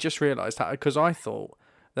yeah, I just realised that because I thought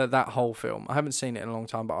that whole film, I haven't seen it in a long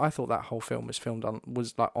time, but I thought that whole film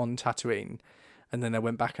was like on Tatooine, and then they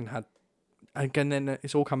went back and had. Again, then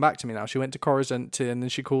it's all come back to me now. She went to Coruscant, and then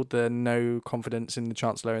she called the no confidence in the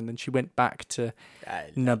Chancellor, and then she went back to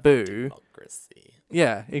Naboo. Democracy.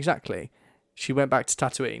 Yeah, exactly. She went back to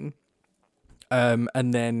Tatooine,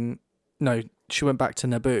 and then no, she went back to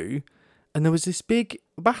Naboo, and there was this big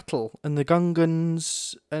battle, and the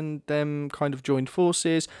Gungans and them kind of joined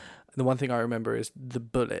forces. And the one thing I remember is the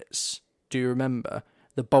bullets. Do you remember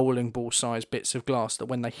the bowling ball sized bits of glass that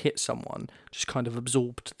when they hit someone just kind of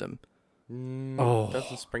absorbed them?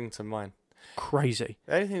 Doesn't spring to mind. Crazy.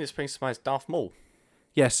 The only thing that springs to mind is Darth Maul.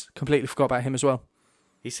 Yes, completely forgot about him as well.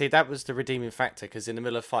 You see, that was the redeeming factor, because in the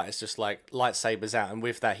middle of a fight, it's just like lightsabers out, and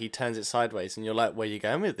with that, he turns it sideways, and you're like, where you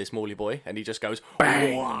going with this, Morley boy? And he just goes,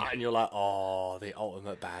 bang! And you're like, oh, the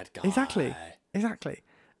ultimate bad guy. Exactly.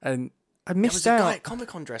 And I There missed was a out. guy at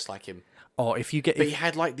Comic-Con dressed like him. Oh, if you get... But he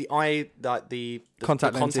had like the eye, like the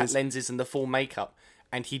Contact lenses and the full makeup,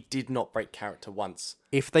 and he did not break character once.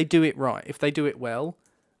 If they do it right, if they do it well,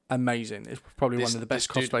 amazing. It's probably one of the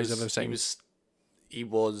best This dude cosplays I've ever seen. He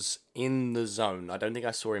was in the zone. I don't think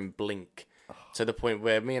I saw him blink. To the point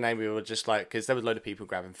where me and Amy were just like, because there was a load of people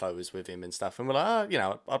grabbing photos with him and stuff, and we're like,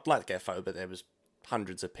 I'd like to get a photo, but there was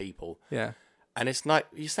hundreds of people. Yeah. And it's like,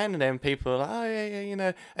 you're standing there and people are like, oh,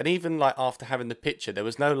 yeah. And even like after having the picture, there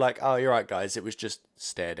was no like, oh, you're right, guys. It was just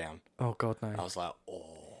stare down. Oh, God, no. I was like,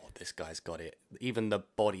 oh, this guy's got it. Even the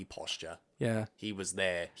body posture. Yeah. He was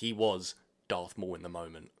there. He was Darth Maul in the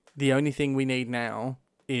moment. The only thing we need now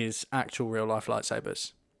is actual real life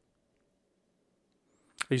lightsabers.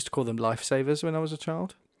 I used to call them lifesavers when I was a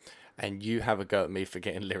child. And you have a go at me for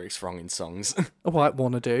getting lyrics wrong in songs. Oh, I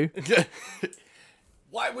want to do.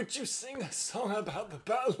 Why would you sing a song about the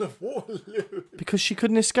Battle of Waterloo? Because she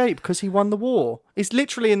couldn't escape because he won the war. It's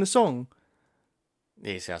literally in the song.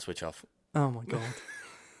 Yeah, see, I'll switch off. Oh, my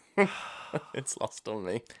God. It's lost on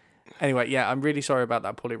me. Anyway, yeah, I'm really sorry about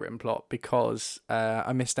that poorly written plot because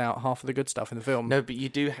I missed out half of the good stuff in the film. No, but you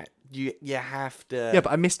do you have to... Yeah,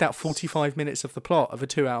 but I missed out 45 minutes of the plot of a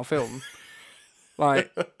 2-hour film.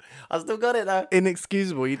 Like, I still got it, though.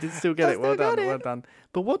 inexcusable. You did still get it. Well done, well done.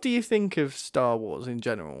 But what do you think of Star Wars in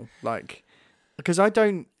general? Like, because I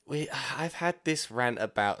don't... I've had this rant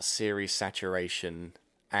about series saturation,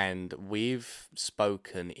 and we've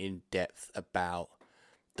spoken in depth about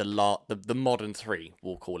the modern three,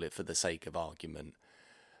 we'll call it for the sake of argument.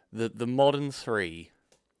 The modern three,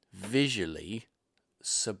 visually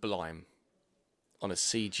sublime on a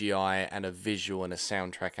CGI and a visual and a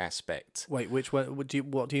soundtrack aspect. Wait, which one? What do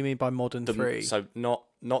you mean by modern three? So not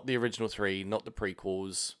the original three, not the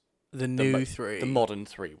prequels. The new three. The modern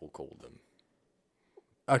three, we'll call them.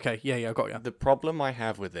 Okay, yeah, I got you. The problem I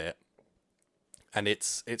have with it, and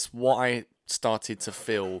it's what I started to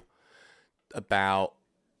feel about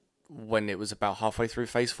when it was about halfway through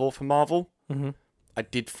Phase 4 for Marvel. Mm-hmm. I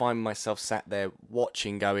did find myself sat there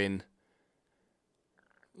watching, going...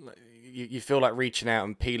 You feel like reaching out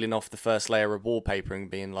and peeling off the first layer of wallpaper and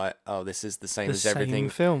being like, oh, this is the same as everything.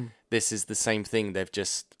 Film. This is the same thing. They've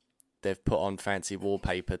put on fancy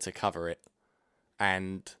wallpaper to cover it.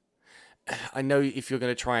 And I know if you're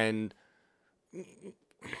going to try and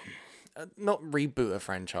not reboot a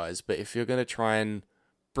franchise, but if you're going to try and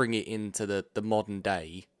bring it into the modern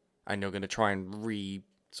day, and you're going to try and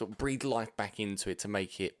sort of breathe life back into it to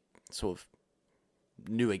make it sort of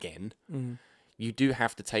new again, you do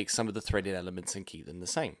have to take some of the threaded elements and keep them the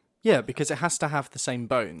same. Yeah, because it has to have the same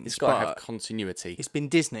bones. It's got to have continuity. It's been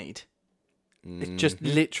Disneyed. It's just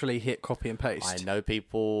literally hit copy and paste. I know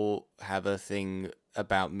people have a thing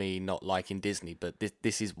about me not liking Disney, but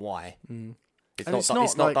this is why. It's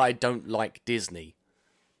not that I don't like Disney.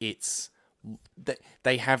 It's that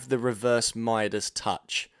they have the reverse Midas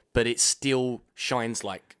touch, but it still shines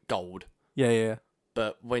like gold. Yeah.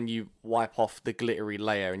 But when you wipe off the glittery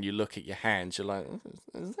layer and you look at your hands, you're like,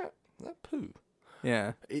 is that poo?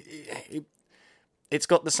 Yeah. It's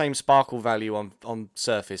got the same sparkle value on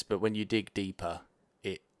surface, but when you dig deeper,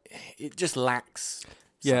 it just lacks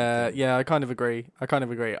something. Yeah, I kind of agree.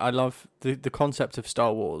 I love the concept of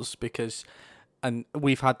Star Wars because, and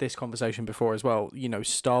we've had this conversation before as well,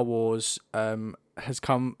 Star Wars has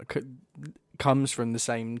come comes from the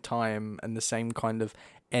same time and the same kind of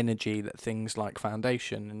energy that things like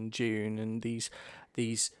Foundation and Dune and these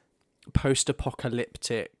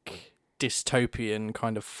post-apocalyptic dystopian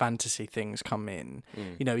kind of fantasy things come in.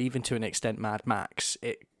 You know, even to an extent Mad Max,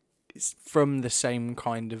 it's from the same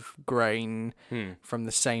kind of grain, from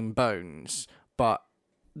the same bones, but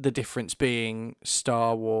the difference being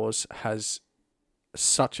Star Wars has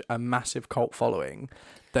such a massive cult following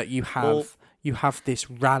that you have this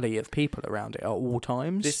rally of people around it at all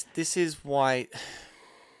times. This is why.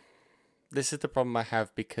 This is the problem I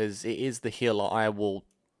have, because it is the hill I will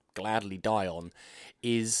gladly die on,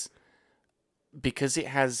 is because it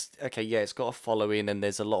has, it's got a following and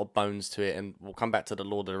there's a lot of bones to it, and we'll come back to the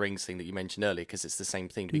Lord of the Rings thing that you mentioned earlier, because it's the same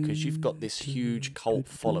thing, because you've got this huge cult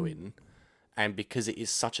following, and because it is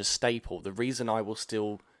such a staple, the reason I will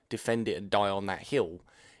still defend it and die on that hill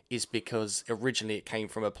is because originally it came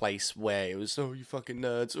from a place where it was, oh, you fucking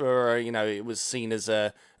nerds, or, you know, it was seen as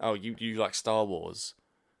you like Star Wars,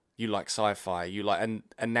 you like sci-fi, you like,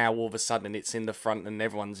 and now all of a sudden it's in the front and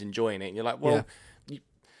everyone's enjoying it, and you're like, well,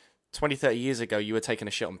 20, 30 years ago you were taking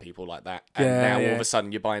a shit on people like that, and now all of a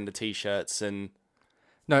sudden you're buying the t-shirts and...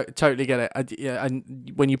 No, totally get it.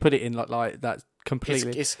 And when you put it in like that,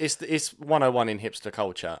 completely... It's 101 in hipster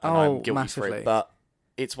culture, and I'm guilty massively. for it, but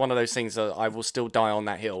it's one of those things that I will still die on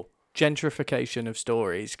that hill. Gentrification of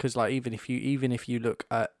stories, because like even if you look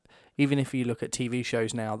at TV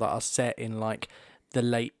shows now that are set in like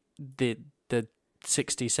the 60s,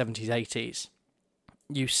 70s, 80s,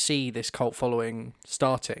 you see this cult following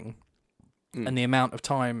starting, and the amount of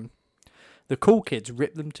time the cool kids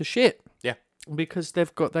rip them to shit. Yeah. Because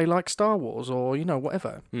they like Star Wars or, you know,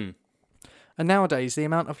 whatever. And nowadays the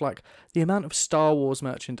amount of Star Wars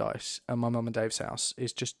merchandise at my mum and Dave's house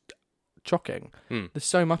is just shocking. There's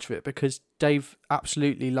so much of it because Dave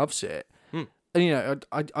absolutely loves it. And, you know,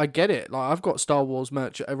 I get it. Like, I've got Star Wars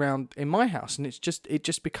merch around in my house, and it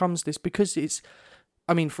just becomes this, because it's,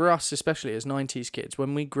 I mean, for us, especially as 90s kids,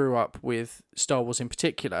 when we grew up with Star Wars in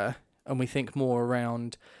particular, and we think more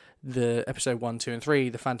around the episode 1, 2, and 3,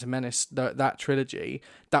 the Phantom Menace, that trilogy,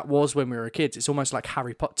 that was when we were kids. It's almost like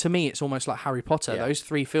Harry Potter. To me, it's almost like Harry Potter. Yeah. Those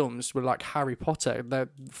 3 films were like Harry Potter. They're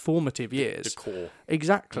formative years. The core.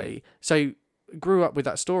 Exactly. So grew up with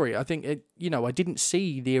that story. I think, I didn't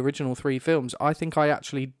see the original 3 films. I think I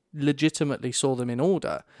actually legitimately saw them in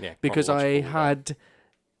order. Yeah, because I had,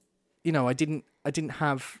 I didn't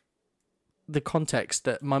have the context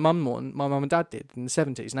that my mum and dad did in the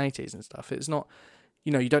 70s and 80s and stuff. It's not,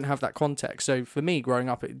 you don't have that context. So for me, growing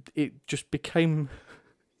up, it just became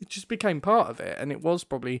part of it, and it was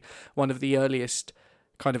probably one of the earliest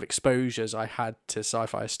kind of exposures I had to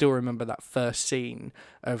sci-fi. I still remember that first scene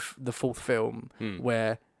of the 4th film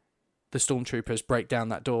where the stormtroopers break down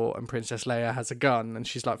that door and Princess Leia has a gun and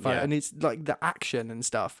she's like, and it's like the action and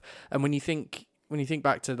stuff. And when you think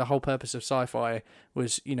back to the whole purpose of sci-fi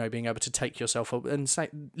was, being able to take yourself up, and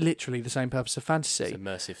literally the same purpose of fantasy. It's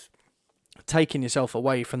immersive. Taking yourself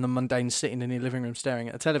away from the mundane sitting in your living room staring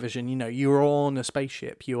at a television. You're on a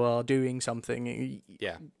spaceship, you are doing something.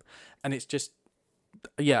 Yeah. And it's just,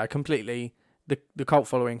 completely the cult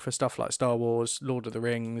following for stuff like Star Wars, Lord of the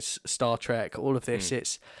Rings, Star Trek, all of this.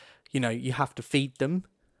 It's, you have to feed them,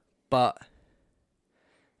 but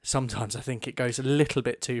sometimes I think it goes a little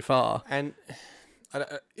bit too far. And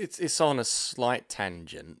it's on a slight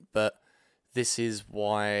tangent, but this is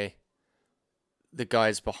why the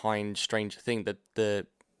guys behind Stranger Things, the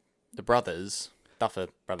brothers, Duffer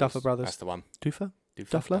Brothers. That's the one. Duffler?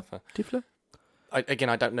 I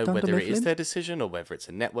don't know whether it is their decision or whether it's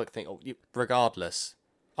a network thing. Regardless,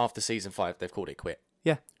 after season 5, they've called it quit.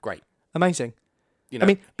 Yeah. Great. Amazing.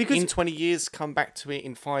 Because in 20 years, come back to it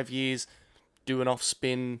in 5 years, do an off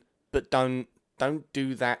spin, but don't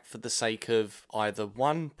do that for the sake of either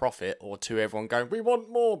 1, profit, or 2, everyone going, we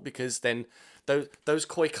want more, because then those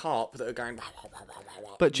coy carp that are going...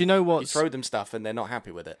 But do you know what? You throw them stuff and they're not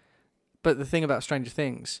happy with it. But the thing about Stranger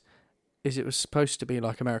Things is it was supposed to be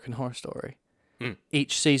like American Horror Story.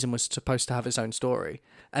 Each season was supposed to have its own story.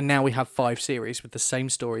 And now we have 5 series with the same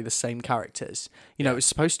story, the same characters. It was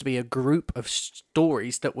supposed to be a group of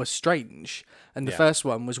stories that were strange. And the first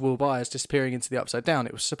one was Will Byers disappearing into the Upside Down.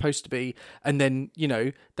 It was supposed to be... And then,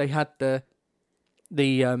 they had the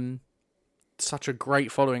such a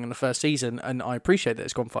great following in the first season, and I appreciate that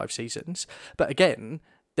it's gone 5 seasons. But again,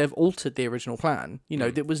 they've altered the original plan.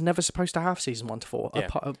 It was never supposed to have season 1 to 4,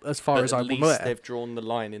 as far as I'm aware. At least they've drawn the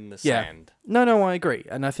line in the sand. No, I agree.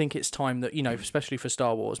 And I think it's time that, especially for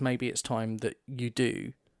Star Wars, maybe it's time that you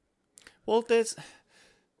do. Well, there's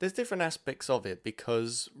different aspects of it,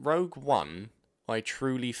 because Rogue One, I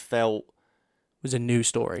truly felt... was a new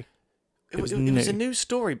story. It was a new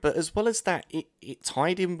story, but as well as that, it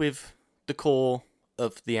tied in with the core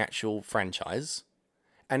of the actual franchise,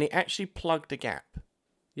 and it actually plugged a gap.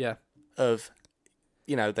 Yeah. Of,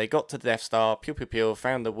 they got to the Death Star, pew pew pew,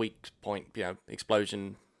 found the weak point,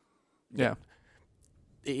 explosion. Yeah.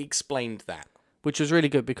 It explained that. Which was really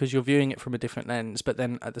good because you're viewing it from a different lens, but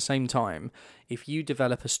then at the same time, if you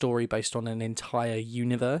develop a story based on an entire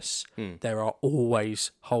universe, there are always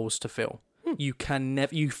holes to fill. You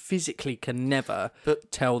physically can never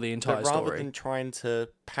tell the entire story. But rather than trying to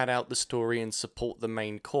pad out the story and support the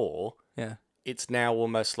main core, it's now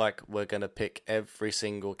almost like we're going to pick every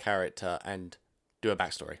single character and do a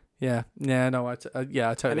backstory. Yeah, no, I totally.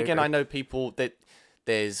 And again, agree. I know people that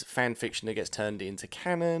there's fan fiction that gets turned into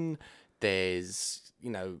canon. There's,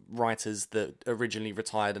 writers that originally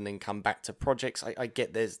retired and then come back to projects. I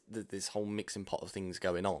get there's this whole mixing pot of things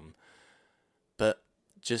going on. But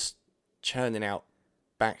just churning out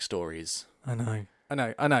backstories. I know.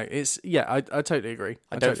 It's, I totally agree.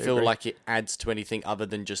 I don't feel like it adds to anything other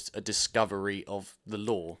than just a discovery of the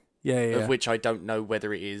lore. Yeah. Of which I don't know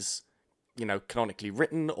whether it is, canonically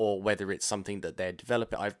written or whether it's something that they're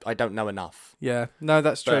developing. I don't know enough. Yeah, no,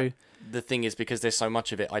 that's true. The thing is, because there's so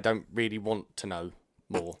much of it, I don't really want to know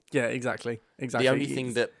more. Yeah, exactly. The only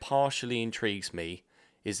thing that partially intrigues me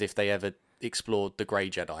is if they ever explored the Grey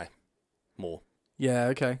Jedi more. Yeah,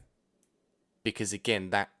 okay. Because again,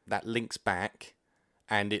 that links back,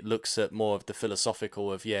 and it looks at more of the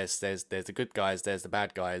philosophical of, yes, there's the good guys, there's the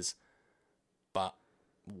bad guys, but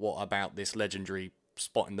what about this legendary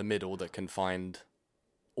spot in the middle that can find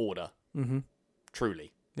order? Mm-hmm.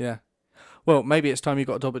 Truly. Yeah. Well, maybe it's time you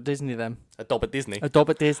got a job at Disney then. A job at Disney? A job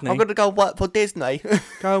at Disney. I'm going to go work for Disney.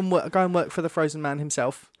 Go and work for the Frozen Man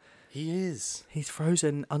himself. He is. He's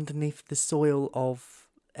frozen underneath the soil of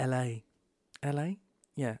LA. LA?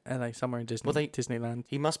 Yeah, LA, somewhere in Disneyland.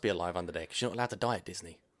 He must be alive under there, because you're not allowed to die at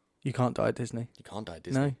Disney. You can't die at Disney. You can't die at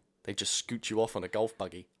Disney. No. They just scoot you off on a golf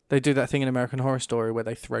buggy. They do that thing in American Horror Story where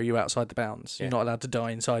they throw you outside the bounds. Yeah. You're not allowed to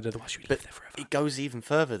die inside, otherwise you live there forever. It goes even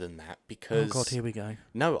further than that, because... Oh God, here we go.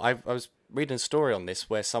 No, I was reading a story on this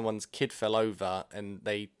where someone's kid fell over and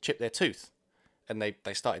they chipped their tooth and they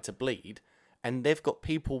started to bleed, and they've got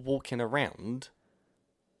people walking around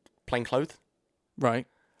plainclothed. Right.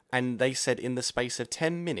 And they said in the space of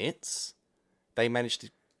 10 minutes, they managed to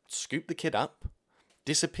scoop the kid up,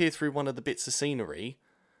 disappear through one of the bits of scenery,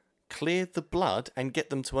 clear the blood, and get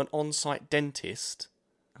them to an on-site dentist.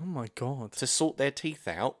 Oh my God. To sort their teeth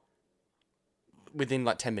out within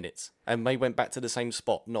like 10 minutes. And they went back to the same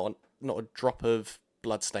spot, not a drop of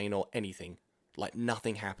blood stain or anything. Like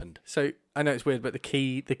nothing happened. So I know it's weird, but the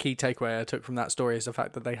key takeaway I took from that story is the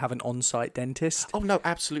fact that they have an on-site dentist. Oh no,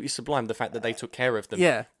 absolutely sublime, the fact that they took care of them.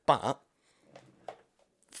 Yeah. But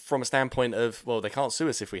from a standpoint of, well, they can't sue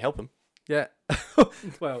us if we help them. Yeah.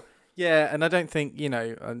 Well, yeah, and I don't think,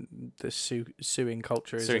 the suing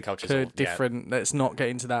culture is different. Yeah. Let's not get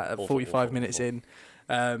into that at 45 minutes in.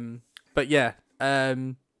 But yeah,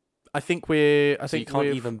 I think you can't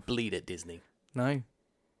even bleed at Disney. No.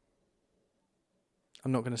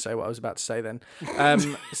 I'm not going to say what I was about to say then.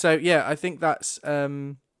 So yeah, I think that's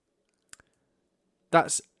as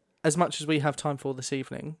much as we have time for this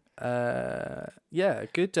evening. Yeah,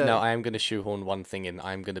 good. No, I am going to shoehorn one thing in.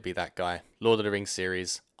 I'm going to be that guy. Lord of the Rings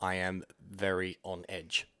series. I am very on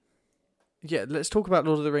edge. Yeah, let's talk about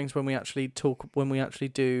Lord of the Rings when we actually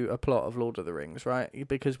do a plot of Lord of the Rings, right?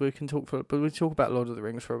 Because we talk about Lord of the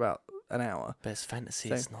Rings for about an hour. But it's fantasy,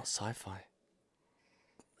 it's not sci-fi.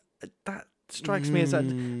 That strikes me as that.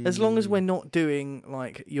 As long as we're not doing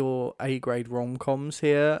like your A-grade rom-coms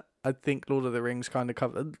here, I think Lord of the Rings kind of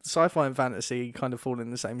cover sci-fi and fantasy kind of fall in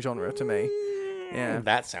the same genre to me. Yeah,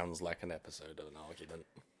 that sounds like an episode of an argument.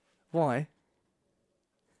 Why?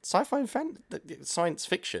 Sci-fi and science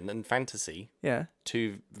fiction and fantasy. Yeah,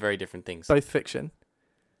 two very different things. Both fiction.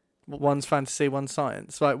 One's fantasy, one's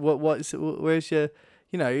science. Like where's your,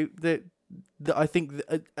 I think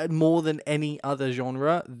more than any other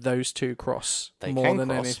genre, those two cross more than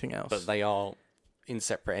anything else. But they are in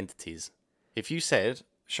separate entities. If you said,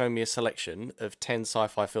 show me a selection of 10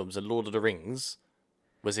 sci-fi films and Lord of the Rings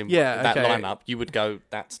was in that lineup, you would go,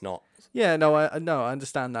 that's not. Yeah, no, I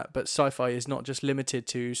understand that, but sci-fi is not just limited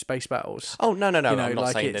to space battles. Oh no! I'm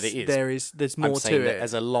not saying that it is. There's more to it.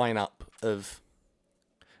 As a lineup of.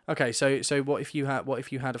 Okay, so what if you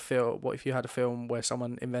had a film where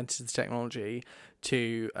someone invented the technology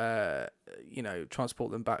to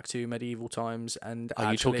transport them back to medieval times and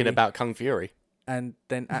are you talking about Kung Fury? And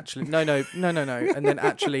then actually no, and then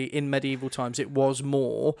actually in medieval times it was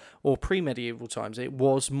more, or pre-medieval times it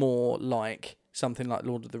was more like something like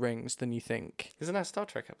Lord of the Rings than you think. Isn't that a Star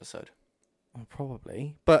Trek episode? Well,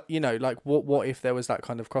 probably. But, like, what if there was that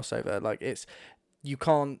kind of crossover? Like, you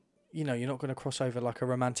can't, you're not going to cross over like a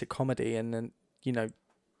romantic comedy and then,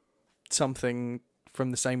 something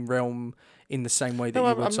from the same realm in the same way that you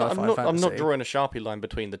would sci-fi and fantasy. I'm not drawing a Sharpie line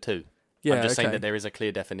between the two. Yeah, I'm just saying that there is a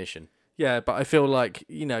clear definition. Yeah, but I feel like,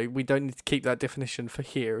 we don't need to keep that definition for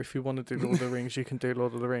here. If you want to do Lord of the Rings, you can do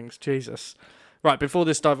Lord of the Rings. Jesus. Right, before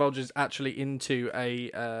this divulges actually into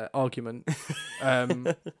a argument,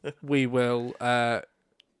 we will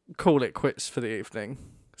call it quits for the evening.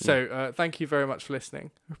 So thank you very much for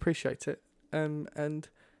listening. I appreciate it. And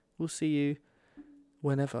we'll see you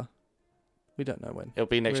whenever. We don't know when. It'll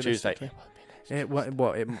be next Tuesday. It'll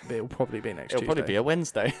probably be next Tuesday. It'll probably be a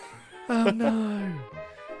Wednesday. Oh, no.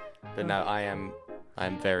 But no, I am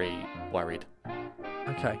very worried.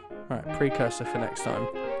 Okay, right, precursor for next time.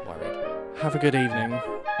 Worried. Have a good evening.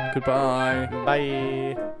 Goodbye.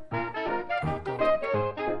 Bye.